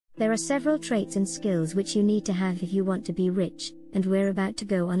There are several traits and skills which you need to have if you want to be rich, and we're about to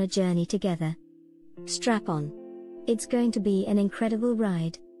go on a journey together. Strap on. It's going to be an incredible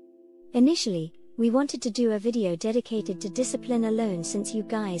ride. Initially, we wanted to do a video dedicated to discipline alone since you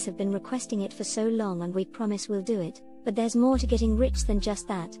guys have been requesting it for so long, and we promise we'll do it, but there's more to getting rich than just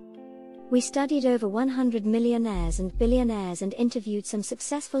that. We studied over 100 millionaires and billionaires and interviewed some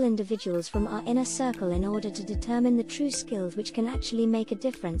successful individuals from our inner circle in order to determine the true skills which can actually make a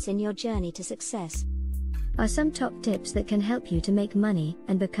difference in your journey to success. Are some top tips that can help you to make money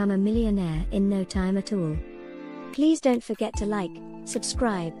and become a millionaire in no time at all. Please don't forget to like,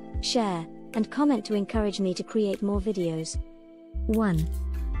 subscribe, share, and comment to encourage me to create more videos. 1.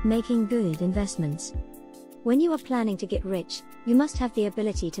 Making good investments. When you are planning to get rich, you must have the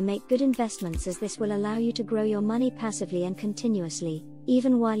ability to make good investments, as this will allow you to grow your money passively and continuously,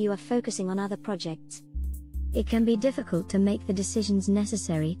 even while you are focusing on other projects. It can be difficult to make the decisions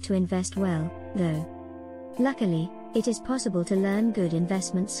necessary to invest well, though. Luckily, it is possible to learn good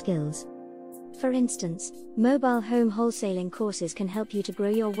investment skills. For instance, mobile home wholesaling courses can help you to grow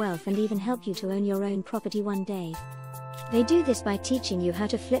your wealth and even help you to own your own property one day. They do this by teaching you how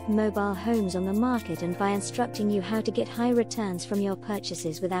to flip mobile homes on the market and by instructing you how to get high returns from your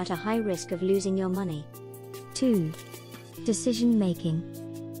purchases without a high risk of losing your money. 2. Decision making.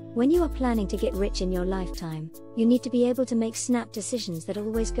 When you are planning to get rich in your lifetime, you need to be able to make snap decisions that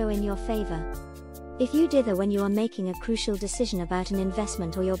always go in your favor. If you dither when you are making a crucial decision about an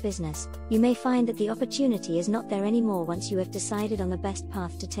investment or your business, you may find that the opportunity is not there anymore once you have decided on the best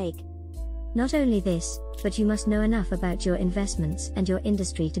path to take. Not only this, but you must know enough about your investments and your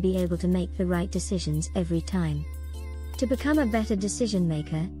industry to be able to make the right decisions every time. To become a better decision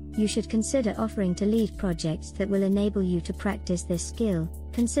maker, you should consider offering to lead projects that will enable you to practice this skill.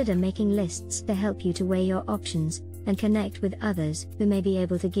 Consider making lists to help you to weigh your options, and connect with others who may be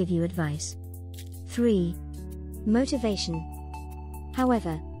able to give you advice. 3. Motivation.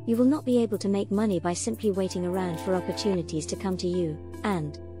 However, you will not be able to make money by simply waiting around for opportunities to come to you,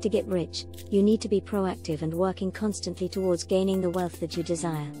 and, to get rich, you need to be proactive and working constantly towards gaining the wealth that you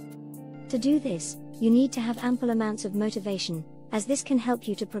desire. To do this, you need to have ample amounts of motivation, as this can help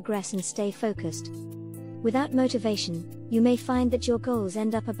you to progress and stay focused. Without motivation, you may find that your goals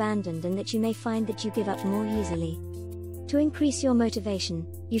end up abandoned and that you may find that you give up more easily. To increase your motivation,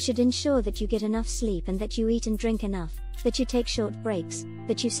 you should ensure that you get enough sleep and that you eat and drink enough, that you take short breaks,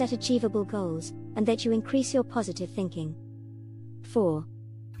 that you set achievable goals, and that you increase your positive thinking. 4.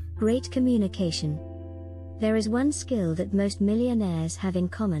 Great communication. There is one skill that most millionaires have in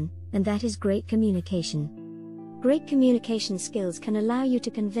common, and that is great communication. Great communication skills can allow you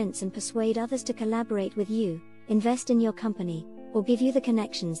to convince and persuade others to collaborate with you, invest in your company, or give you the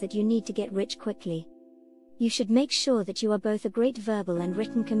connections that you need to get rich quickly. You should make sure that you are both a great verbal and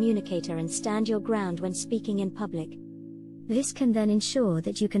written communicator and stand your ground when speaking in public. This can then ensure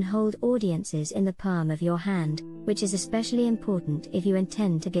that you can hold audiences in the palm of your hand, which is especially important if you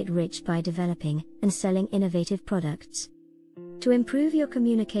intend to get rich by developing and selling innovative products. To improve your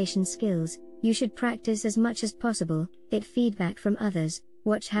communication skills, you should practice as much as possible, get feedback from others,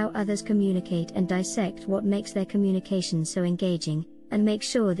 watch how others communicate and dissect what makes their communication so engaging, and make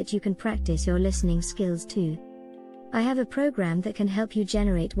sure that you can practice your listening skills too. I have a program that can help you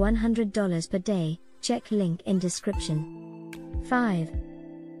generate $100 per day, check link in description. 5.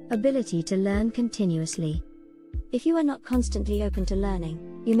 Ability to learn continuously. If you are not constantly open to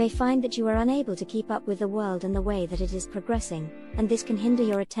learning, you may find that you are unable to keep up with the world and the way that it is progressing, and this can hinder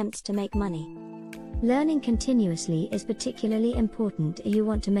your attempts to make money. Learning continuously is particularly important if you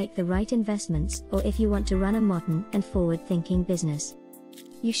want to make the right investments or if you want to run a modern and forward-thinking business.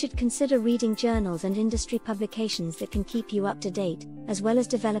 You should consider reading journals and industry publications that can keep you up to date, as well as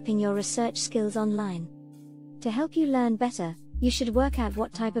developing your research skills online. To help you learn better, you should work out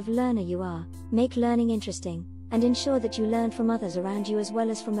what type of learner you are, make learning interesting, and ensure that you learn from others around you as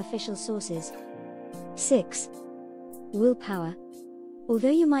well as from official sources. 6. Willpower. Although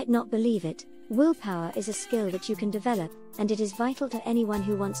you might not believe it, willpower is a skill that you can develop, and it is vital to anyone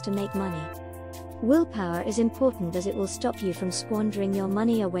who wants to make money. Willpower is important as it will stop you from squandering your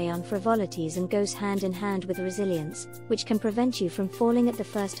money away on frivolities and goes hand in hand with resilience, which can prevent you from falling at the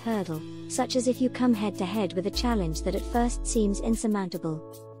first hurdle, such as if you come head to head with a challenge that at first seems insurmountable.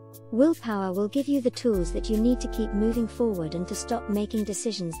 Willpower will give you the tools that you need to keep moving forward and to stop making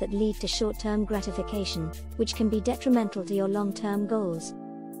decisions that lead to short-term gratification, which can be detrimental to your long-term goals.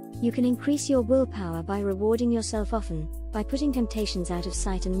 You can increase your willpower by rewarding yourself often, by putting temptations out of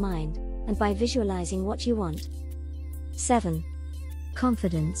sight and mind, and by visualizing what you want. 7.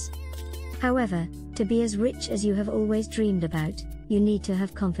 Confidence. However, to be as rich as you have always dreamed about, you need to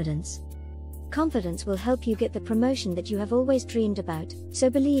have confidence. Confidence will help you get the promotion that you have always dreamed about, so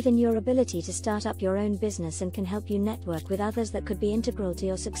believe in your ability to start up your own business and can help you network with others that could be integral to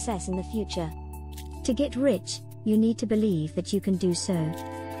your success in the future. To get rich, you need to believe that you can do so.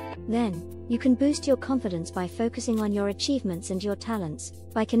 Then, you can boost your confidence by focusing on your achievements and your talents,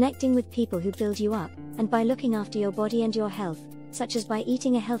 by connecting with people who build you up, and by looking after your body and your health, such as by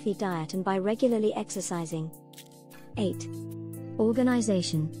eating a healthy diet and by regularly exercising. 8.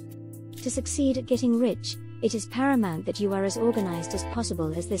 Organization. To succeed at getting rich, it is paramount that you are as organized as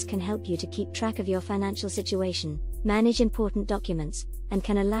possible, as this can help you to keep track of your financial situation, manage important documents, and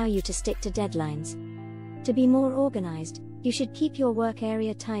can allow you to stick to deadlines. To be more organized, you should keep your work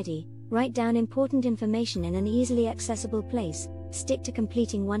area tidy, write down important information in an easily accessible place, stick to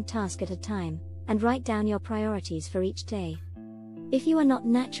completing one task at a time, and write down your priorities for each day. If you are not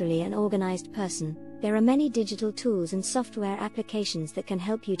naturally an organized person, there are many digital tools and software applications that can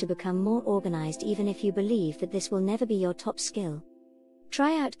help you to become more organized, even if you believe that this will never be your top skill.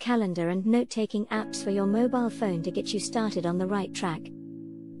 Try out calendar and note-taking apps for your mobile phone to get you started on the right track.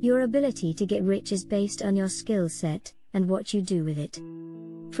 Your ability to get rich is based on your skill set and what you do with it.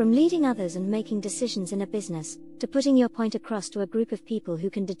 From leading others and making decisions in a business, to putting your point across to a group of people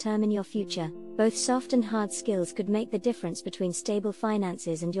who can determine your future, both soft and hard skills could make the difference between stable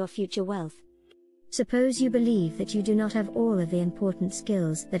finances and your future wealth. Suppose you believe that you do not have all of the important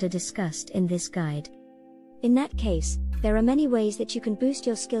skills that are discussed in this guide. In that case, there are many ways that you can boost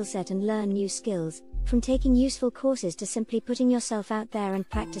your skill set and learn new skills, from taking useful courses to simply putting yourself out there and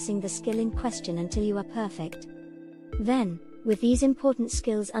practicing the skill in question until you are perfect. Then, with these important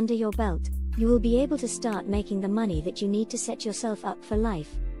skills under your belt, you will be able to start making the money that you need to set yourself up for life.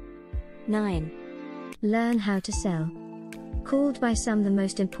 9. Learn how to sell. Called by some the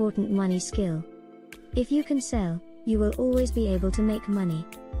most important money skill. If you can sell, you will always be able to make money.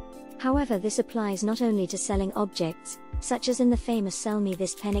 However, this applies not only to selling objects, such as in the famous Sell Me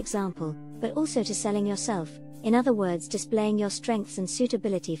This Pen example, but also to selling yourself, in other words, displaying your strengths and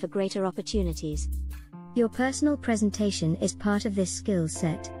suitability for greater opportunities. Your personal presentation is part of this skill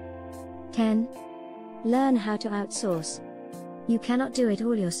set. 10. Learn how to outsource. You cannot do it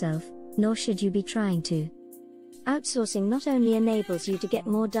all yourself, nor should you be trying to. Outsourcing not only enables you to get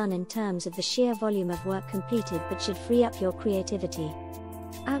more done in terms of the sheer volume of work completed, but should free up your creativity.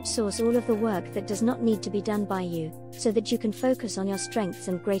 Outsource all of the work that does not need to be done by you, so that you can focus on your strengths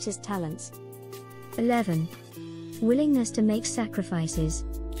and greatest talents. 11. Willingness to make sacrifices.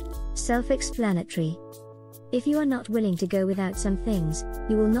 Self-explanatory. If you are not willing to go without some things,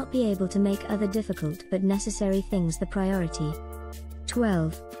 you will not be able to make other difficult but necessary things the priority.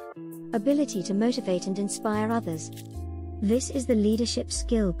 12. Ability to motivate and inspire others. This is the leadership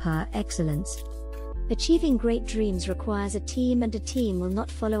skill par excellence. Achieving great dreams requires a team, and a team will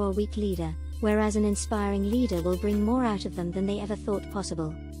not follow a weak leader, whereas an inspiring leader will bring more out of them than they ever thought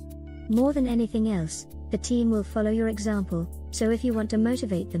possible. More than anything else, the team will follow your example, so if you want to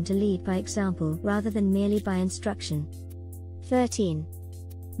motivate them to lead by example rather than merely by instruction. 13.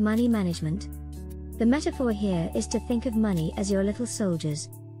 Money management. The metaphor here is to think of money as your little soldiers.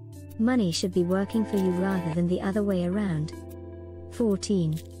 Money should be working for you rather than the other way around.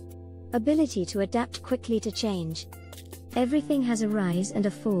 14. Ability to adapt quickly to change. Everything has a rise and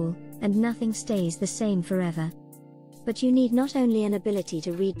a fall, and nothing stays the same forever. But you need not only an ability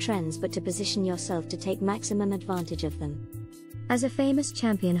to read trends but to position yourself to take maximum advantage of them. As a famous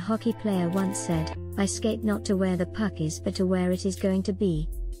champion hockey player once said, "I skate not to where the puck is but to where it is going to be."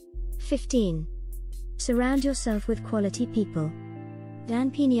 15. Surround yourself with quality people.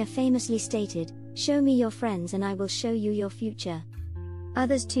 Dan Pena famously stated, "Show me your friends and I will show you your future."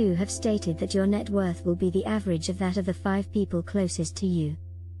 Others too have stated that your net worth will be the average of that of the 5 people closest to you.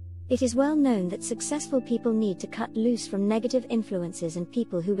 It is well known that successful people need to cut loose from negative influences and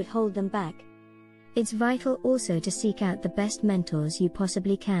people who would hold them back. It's vital also to seek out the best mentors you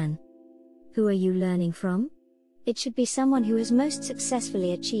possibly can. Who are you learning from? It should be someone who has most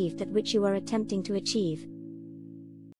successfully achieved that which you are attempting to achieve.